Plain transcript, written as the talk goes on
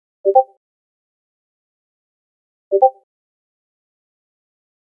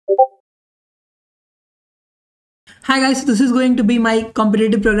Hi guys, this is going to be my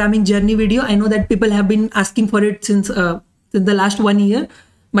competitive programming journey video. I know that people have been asking for it since the last 1 year,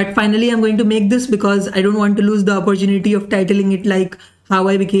 but finally I'm going to make this because I don't want to lose the opportunity of titling it like how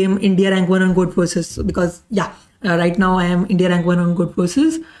I became India rank 1 on Codeforces. Because right now I am India rank 1 on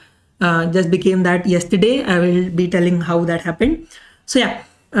Codeforces. Just became that yesterday. I will be telling how that happened. So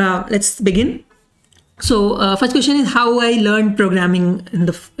let's begin. So first question is how I learned programming in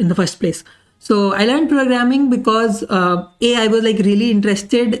the first place. So I learned programming because I was like really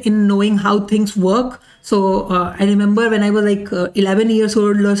interested in knowing how things work. So I remember when I was like 11 years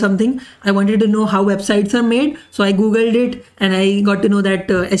old or something, I wanted to know how websites are made. So I Googled it and I got to know that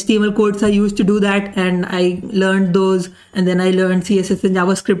HTML codes are used to do that. And I learned those, and then I learned CSS and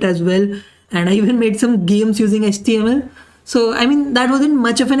JavaScript as well. And I even made some games using HTML. So, I mean, that wasn't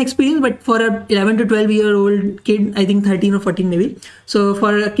much of an experience, but for a 11 to 12-year-old kid, I think 13 or 14 maybe. So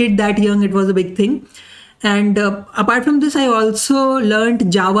for a kid that young, it was a big thing. And apart from this, I also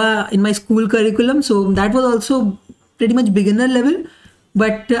learned Java in my school curriculum. So that was also pretty much beginner level,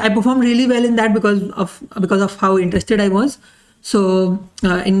 but I performed really well in that because of how interested I was. So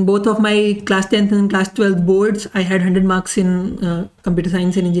in both of my class 10th and class 12th boards, I had 100 marks in computer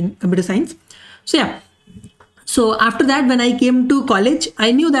science and computer science. So after that, when I came to college,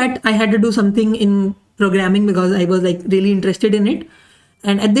 I knew that I had to do something in programming because I was like really interested in it.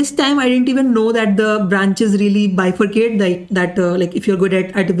 And at this time, I didn't even know that the branches really bifurcate, like if you're good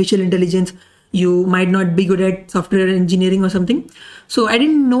at artificial intelligence, you might not be good at software engineering or something. So I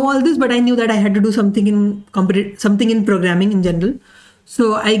didn't know all this, but I knew that I had to do something in programming in general.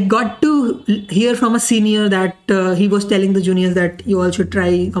 So I got to hear from a senior that he was telling the juniors that you all should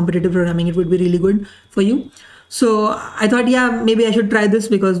try competitive programming. It would be really good for you. So I thought, maybe I should try this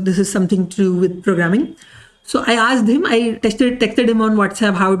because this is something to do with programming. So I asked him, I texted him on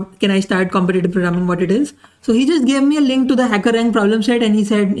WhatsApp, how can I start competitive programming, what it is. So he just gave me a link to the HackerRank problem set and he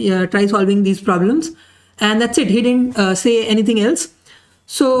said, try solving these problems. And that's it. He didn't say anything else.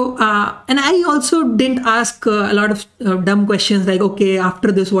 So, and I also didn't ask a lot of dumb questions like, okay,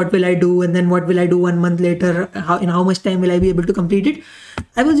 after this, what will I do? And then what will I do 1 month later? In how much time will I be able to complete it?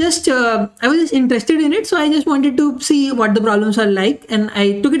 I was just interested in it. So I just wanted to see what the problems are like. And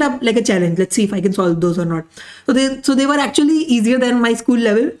I took it up like a challenge. Let's see if I can solve those or not. So they were actually easier than my school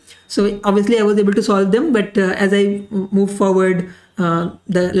level. So obviously I was able to solve them. But as I moved forward,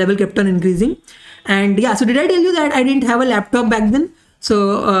 the level kept on increasing. And so did I tell you that I didn't have a laptop back then?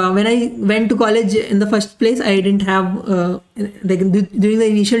 So when I went to college in the first place, I didn't have, during the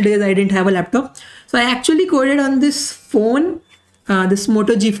initial days, I didn't have a laptop. So I actually coded on this phone, this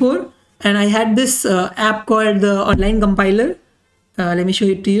Moto G4, and I had this app called the Online Compiler. Let me show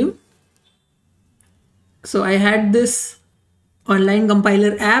it to you. So I had this Online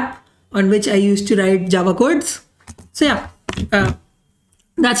Compiler app on which I used to write Java codes. So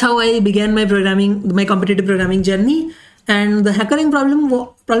that's how I began my competitive programming journey. And the HackerRank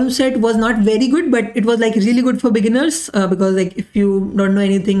problem set was not very good, but it was like really good for beginners because like if you don't know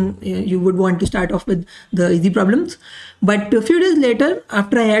anything, you would want to start off with the easy problems. But a few days later,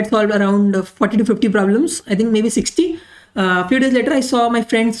 after I had solved around 40 to 50 problems, I think maybe 60, a few days later, I saw my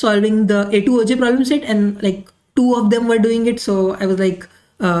friends solving the A2OJ problem set and like 2 of them were doing it. So I was like,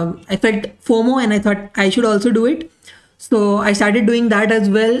 I felt FOMO and I thought I should also do it. So I started doing that as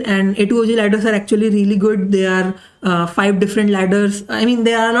well, and A2OJ ladders are actually really good. They are 5 different ladders. I mean,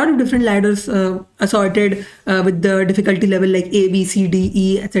 there are a lot of different ladders assorted with the difficulty level like A, B, C, D,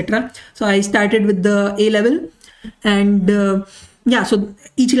 E, etc. So I started with the A level, and so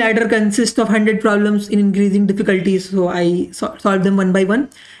each ladder consists of 100 problems in increasing difficulties. So I solved them one by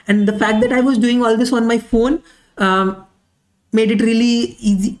one, and the fact that I was doing all this on my phone made it really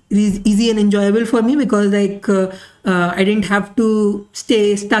easy and enjoyable for me because like I didn't have to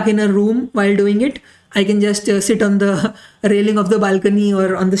stay stuck in a room while doing it. I can just sit on the railing of the balcony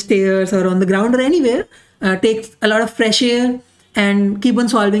or on the stairs or on the ground or anywhere, take a lot of fresh air and keep on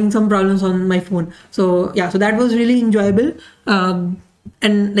solving some problems on my phone. So so that was really enjoyable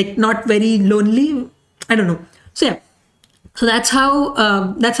and like not very lonely. I don't know. So that's how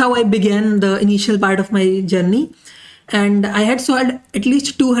I began the initial part of my journey. And I had solved at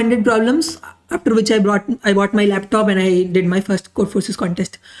least 200 problems, after which I bought my laptop and I did my first Codeforces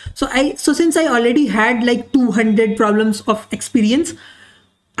contest. So since I already had like 200 problems of experience,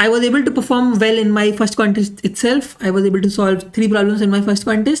 I was able to perform well in my first contest itself. I was able to solve 3 problems in my first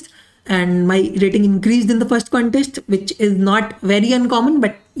contest, and my rating increased in the first contest, which is not very uncommon,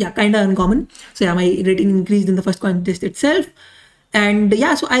 but kind of uncommon. So my rating increased in the first contest itself. And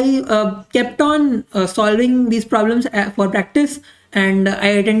so I kept on solving these problems for practice, and I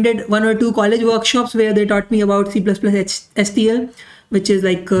attended 1 or 2 college workshops where they taught me about C++ STL, which is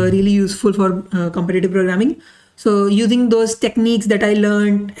like really useful for competitive programming. So using those techniques that I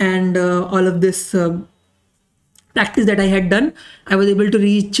learned and all of this practice that I had done, I was able to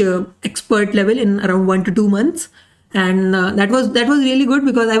reach expert level in around 1 to 2 months. And that was really good,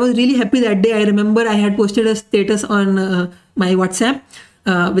 because I was really happy that day. I remember I had posted a status on my WhatsApp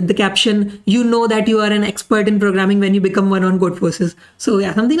with the caption, "You know that you are an expert in programming when you become one on Codeforces." So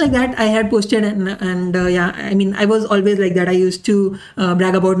yeah, something like that I had posted, and yeah, I mean, I was always like that. I used to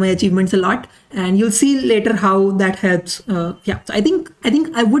brag about my achievements a lot, and you'll see later how that helps. Yeah, so I think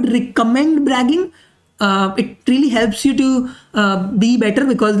I would recommend bragging. It really helps you to be better,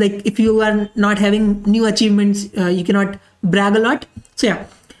 because like if you are not having new achievements, you cannot brag a lot. So yeah,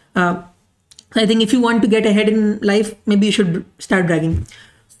 I think if you want to get ahead in life, maybe you should start bragging.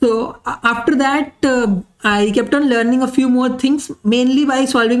 So after that, I kept on learning a few more things, mainly by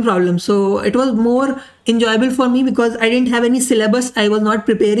solving problems. So it was more enjoyable for me because I didn't have any syllabus. I was not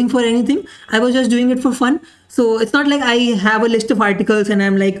preparing for anything. I was just doing it for fun. So it's not like I have a list of articles and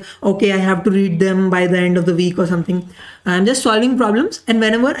I'm like, okay, I have to read them by the end of the week or something. I'm just solving problems. And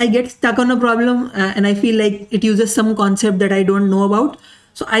whenever I get stuck on a problem and I feel like it uses some concept that I don't know about,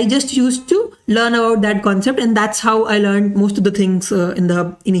 so I just used to learn about that concept, and that's how I learned most of the things in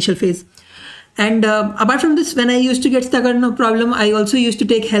the initial phase. And apart from this, when I used to get stuck on a problem, I also used to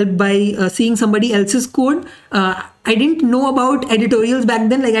take help by seeing somebody else's code. I didn't know about editorials back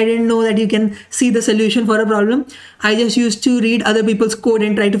then. Like I didn't know that you can see the solution for a problem. I just used to read other people's code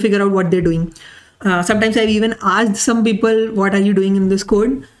and try to figure out what they're doing. Sometimes I've even asked some people, what are you doing in this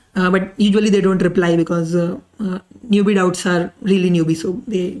code? But usually they don't reply, because newbie doubts are really newbie, so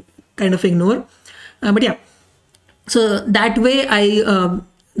they kind of ignore. But yeah, so that way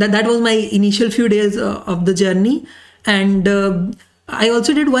that was my initial few days of the journey. And I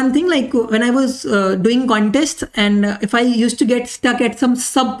also did one thing, like when I was doing contests, and if I used to get stuck at some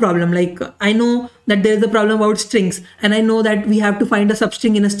sub problem, like I know that there's a problem about strings and I know that we have to find a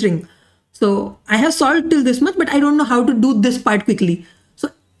substring in a string. So I have solved till this much, but I don't know how to do this part quickly.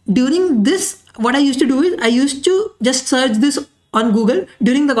 During this, what I used to do is I used to just search this on Google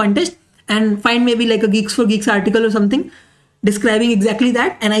during the contest and find maybe like a Geeks for Geeks article or something describing exactly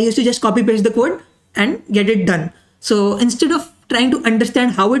that. And I used to just copy paste the code and get it done. So instead of trying to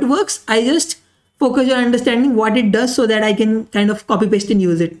understand how it works, I just focus on understanding what it does so that I can kind of copy paste and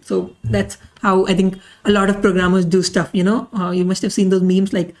use it. So that's how I think a lot of programmers do stuff. You know, you must have seen those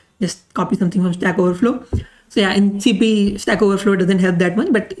memes, like just copy something from Stack Overflow. So yeah, in CP, Stack Overflow doesn't help that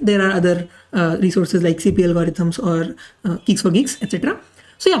much, but there are other resources like CP algorithms or Geeks for Geeks, etc.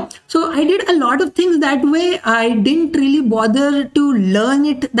 So yeah, so I did a lot of things that way. I didn't really bother to learn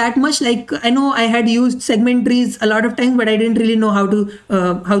it that much. Like I know I had used segment trees a lot of times, but I didn't really know how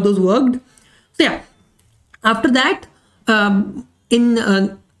those worked. So yeah, after that, by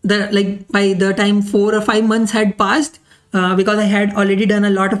the time 4 or 5 months had passed, because I had already done a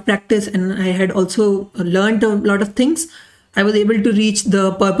lot of practice and I had also learned a lot of things, I was able to reach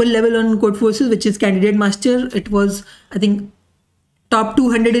the purple level on Codeforces, which is Candidate Master. It was, I think, top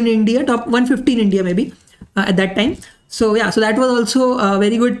 200 in India, top 150 in India maybe at that time. So yeah, so that was also a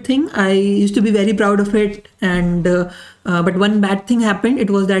very good thing. I used to be very proud of it. And but one bad thing happened. It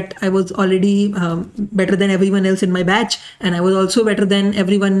was that I was already better than everyone else in my batch, and I was also better than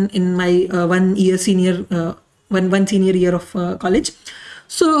everyone in my one senior year of college.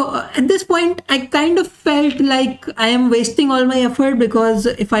 So at this point, I kind of felt like I am wasting all my effort, because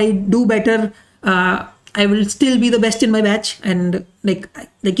if I do better, I will still be the best in my batch, and like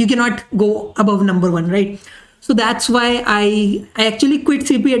you cannot go above number 1, right? So that's why I actually quit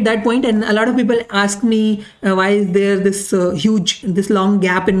CP at that point. And a lot of people ask me why is there this this long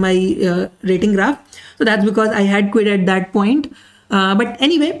gap in my rating graph. So that's because I had quit at that point. But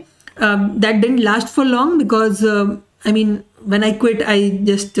anyway, that didn't last for long, because I mean, when I quit, I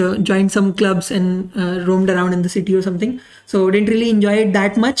just joined some clubs and roamed around in the city or something. So didn't really enjoy it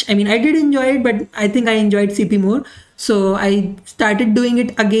that much. I mean, I did enjoy it, but I think I enjoyed CP more. So I started doing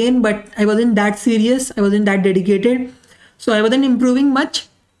it again, but I wasn't that serious. I wasn't that dedicated. So I wasn't improving much.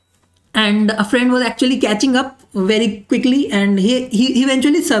 And a friend was actually catching up very quickly, and he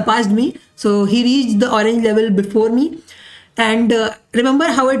eventually surpassed me. So he reached the orange level before me. And remember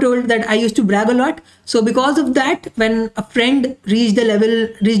how I told that I used to brag a lot. So because of that, when a friend reached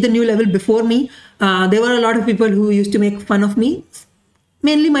the new level before me, there were a lot of people who used to make fun of me,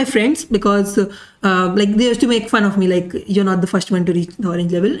 mainly my friends, because like they used to make fun of me, like, you're not the first one to reach the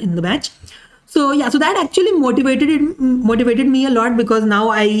orange level in the batch. So yeah, so that actually motivated me a lot, because now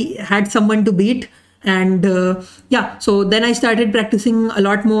I had someone to beat. And yeah, so then I started practicing a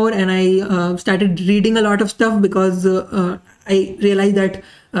lot more, and I started reading a lot of stuff, because I realized that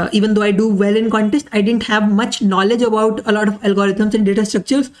even though I do well in contest, I didn't have much knowledge about a lot of algorithms and data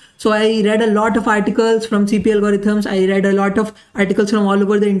structures. So I read a lot of articles from CP algorithms. I read a lot of articles from all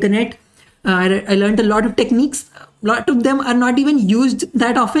over the internet. I learned a lot of techniques. A lot of them are not even used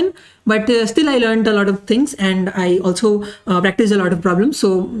that often, but still I learned a lot of things, and I also practiced a lot of problems.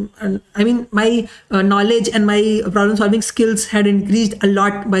 So I mean, my knowledge and my problem solving skills had increased a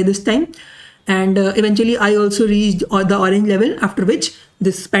lot by this time. And eventually I also reached the orange level, after which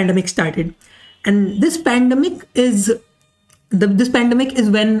this pandemic started. And this pandemic is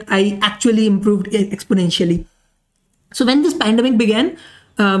when I actually improved exponentially. So when this pandemic began,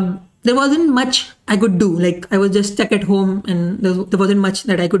 there wasn't much I could do. Like, I was just stuck at home, and there wasn't much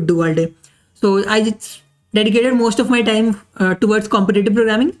that I could do all day. So I just dedicated most of my time towards competitive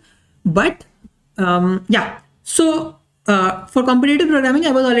programming. But yeah, so for competitive programming,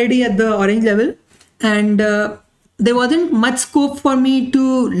 I was already at the orange level, and there wasn't much scope for me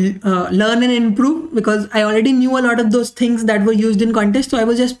to learn and improve, because I already knew a lot of those things that were used in contest. So I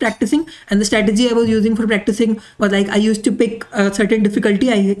was just practicing, and the strategy I was using for practicing was like, I used to pick a certain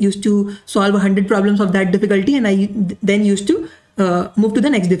difficulty. I used to solve 100 problems of that difficulty, and I then used to move to the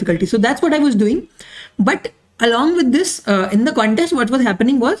next difficulty. So that's what I was doing. But along with this, in the contest, what was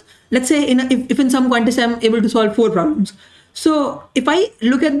happening was, let's say if in some contest I'm able to solve 4 problems. So if I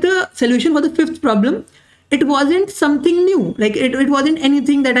look at the solution for the 5th problem, it wasn't something new. Like, it wasn't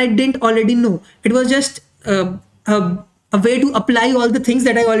anything that I didn't already know. It was just a way to apply all the things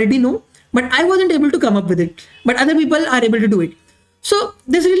that I already know, but I wasn't able to come up with it. But other people are able to do it. So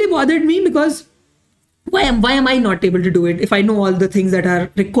this really bothered me, because why am I not able to do it if I know all the things that are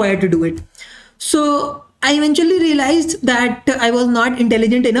required to do it? So I eventually realized that I was not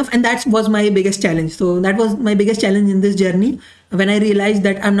intelligent enough, and that was my biggest challenge. So that was my biggest challenge in this journey, when I realized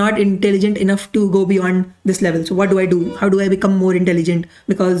that I'm not intelligent enough to go beyond this level. So what do I do? How do I become more intelligent?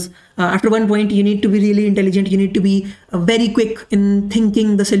 Because after one point, you need to be really intelligent. You need to be very quick in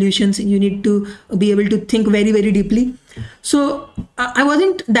thinking the solutions. You need to be able to think very, very deeply. So I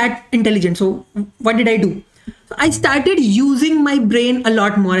wasn't that intelligent. So what did I do? I started using my brain a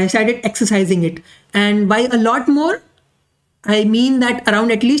lot more. I started exercising it. And by a lot more, I mean that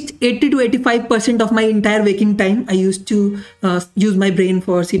around at least 80 to 85% of my entire waking time, I used to use my brain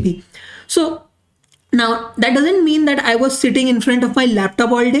for CP. So now that doesn't mean that I was sitting in front of my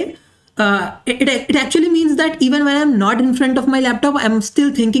laptop all day. It actually means that even when I'm not in front of my laptop, I'm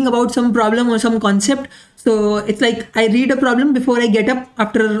still thinking about some problem or some concept. So it's like, I read a problem before I get up.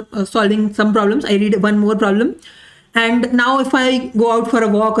 After solving some problems, I read one more problem. And now if I go out for a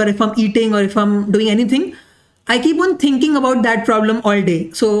walk, or if I'm eating, or if I'm doing anything, I keep on thinking about that problem all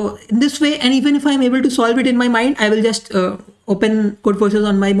day. So in this way, and even if I'm able to solve it in my mind, I will just open Codeforces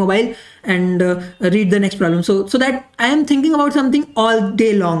on my mobile and read the next problem. So that I am thinking about something all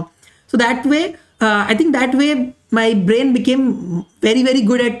day long. So that way, I think that way my brain became very, very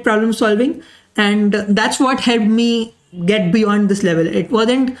good at problem solving. And that's what helped me get beyond this level. It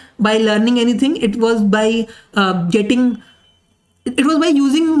wasn't by learning anything. It was by using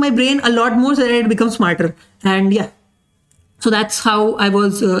my brain a lot more, so that it becomes smarter. And yeah, so that's how I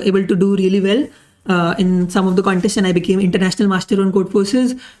was able to do really well in some of the contests, and I became international master on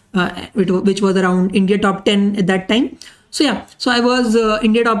Codeforces, which was around India top 10 at that time. So yeah, so I was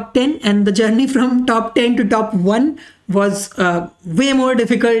India top 10, and the journey from top 10 to top 1 was way more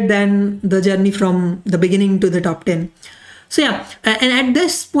difficult than the journey from the beginning to the top 10. So yeah, and at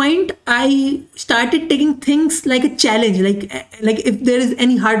this point, I started taking things like a challenge, like if there is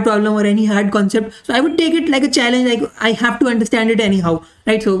any hard problem or any hard concept, so I would take it like a challenge, like I have to understand it anyhow,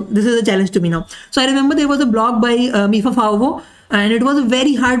 right? So this is a challenge to me now. So I remember there was a blog by Mifa Favo, and it was a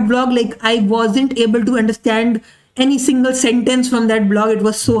very hard blog. Like, I wasn't able to understand any single sentence from that blog. It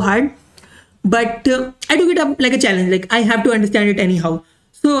was so hard, but I took it up like a challenge, like I have to understand it anyhow.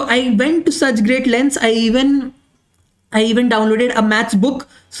 So I went to such great lengths. I even downloaded a maths book.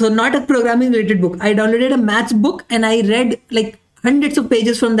 So not a programming related book. I downloaded a maths book, and I read like hundreds of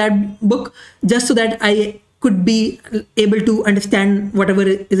pages from that book, just so that I could be able to understand whatever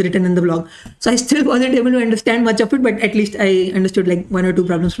is written in the blog. So I still wasn't able to understand much of it, but at least I understood like 1 or 2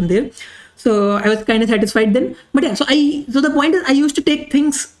 problems from there. So I was kind of satisfied then. But yeah, so the point is, I used to take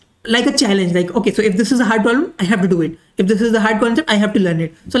things like a challenge, like, okay, so if this is a hard problem, I have to do it. If this is a hard concept, I have to learn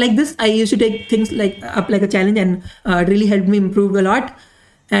it. So like this, I used to take things like up like a challenge, and it really helped me improve a lot.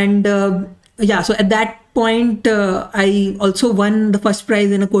 And yeah, so at that point, I also won the first prize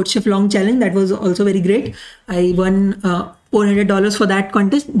in a Codechef long challenge. That was also very great. I won $400 for that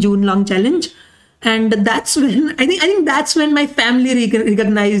contest, June long challenge. And that's when I think that's when my family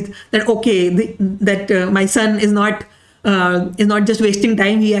recognized that, okay, my son is not just wasting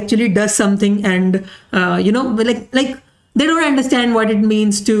time. He actually does something. And like they don't understand what it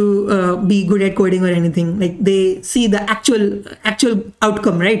means to be good at coding or anything. Like they see the actual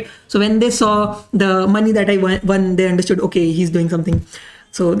outcome, right? So when they saw the money that I won, they understood, okay, he's doing something.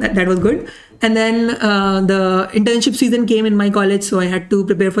 So that was good. And then the internship season came in my college, so I had to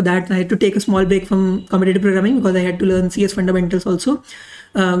prepare for that. I had to take a small break from competitive programming because I had to learn CS fundamentals also.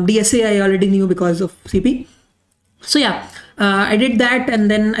 DSA I already knew because of CP. So yeah, I did that, and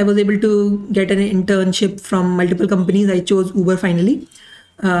then I was able to get an internship from multiple companies. I chose Uber finally.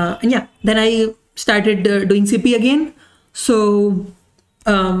 And yeah, then I started doing CP again. So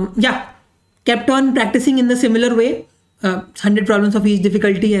yeah, kept on practicing in the similar way. 100 problems of each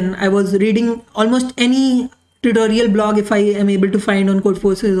difficulty, and I was reading almost any tutorial blog if I am able to find on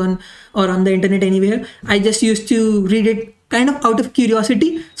Codeforces or on the internet anywhere. I just used to read it kind of out of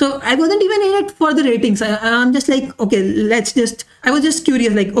curiosity. So I wasn't even in it for the ratings. I'm just like, okay, I was just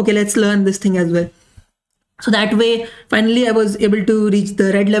curious, like, okay, let's learn this thing as well. So that way, finally, I was able to reach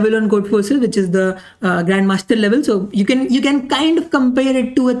the red level on Codeforces, which is the Grandmaster level. So you can kind of compare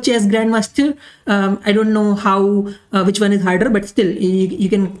it to a chess Grandmaster. I don't know which one is harder, but still you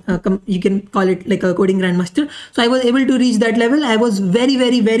can call it like a coding Grandmaster. So I was able to reach that level. I was very,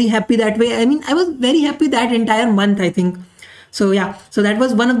 very, very happy that way. I mean, I was very happy that entire month, I think. So yeah, so that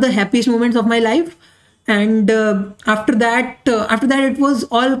was one of the happiest moments of my life. And after that it was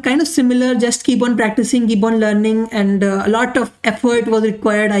all kind of similar. Just keep on practicing, keep on learning, and a lot of effort was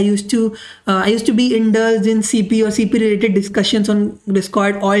required. I used to be indulged in CP or CP related discussions on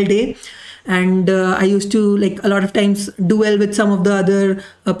Discord all day. And I used to, like, a lot of times duel with some of the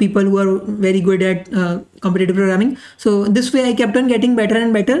other people who are very good at competitive programming. So this way I kept on getting better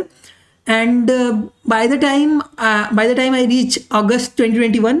and better. And by the time I reached August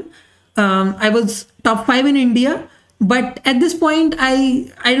 2021, I was top 5 in India. But at this point,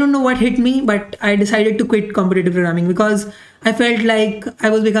 I don't know what hit me, but I decided to quit competitive programming because I felt like I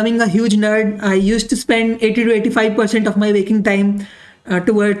was becoming a huge nerd. I used to spend 80 to 85% of my waking time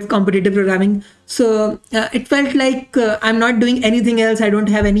towards competitive programming. So it felt like I'm not doing anything else. I don't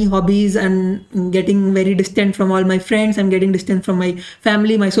have any hobbies. I'm getting very distant from all my friends. I'm getting distant from my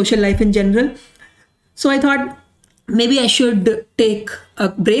family, my social life in general. So I thought maybe I should take a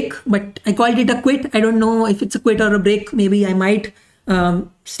break, but I called it a quit. I don't know if it's a quit or a break. Maybe I might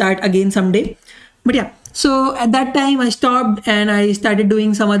start again someday. But yeah, so at that time I stopped and I started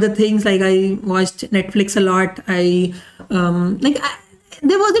doing some other things. Like I watched Netflix a lot.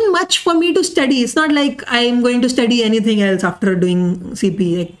 There wasn't much for me to study. It's not like I'm going to study anything else after doing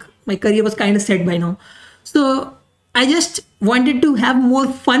CP. Like my career was kind of set by now. So I just wanted to have more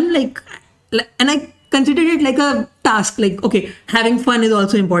fun. And I considered it like a task. Like, okay, having fun is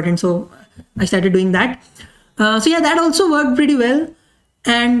also important. So I started doing that. So yeah, that also worked pretty well.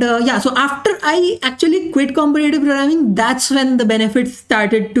 And yeah, so after I actually quit competitive programming, that's when the benefits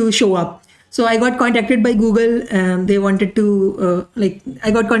started to show up. So I got contacted by Google, and they wanted to,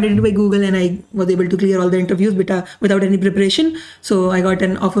 I got contacted by Google, and I was able to clear all the interviews without any preparation. So I got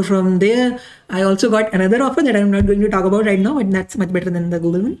an offer from there. I also got another offer that I'm not going to talk about right now, but that's much better than the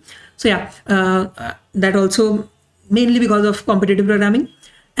Google one. So yeah, that also mainly because of competitive programming.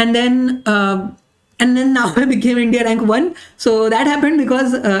 And then now I became India rank 1. So that happened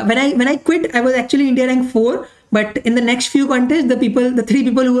because when I quit, I was actually India rank 4. But in the next few contests, the 3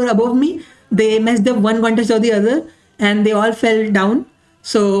 people who were above me, they messed up one contest or the other, and they all fell down.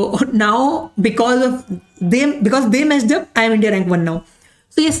 So now because they messed up, I am India rank 1 now.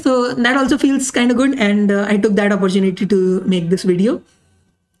 So yes, so that also feels kind of good, and I took that opportunity to make this video.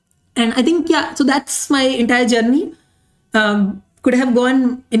 And I think, yeah, so that's my entire journey. Could have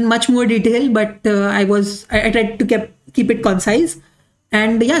gone in much more detail, but I tried to keep it concise.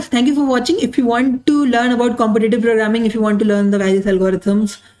 And yes, thank you for watching. If you want to learn about competitive programming, if you want to learn the various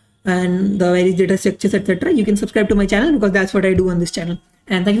algorithms and the various data structures, etc., you can subscribe to my channel because that's what I do on this channel.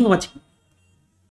 And thank you for watching.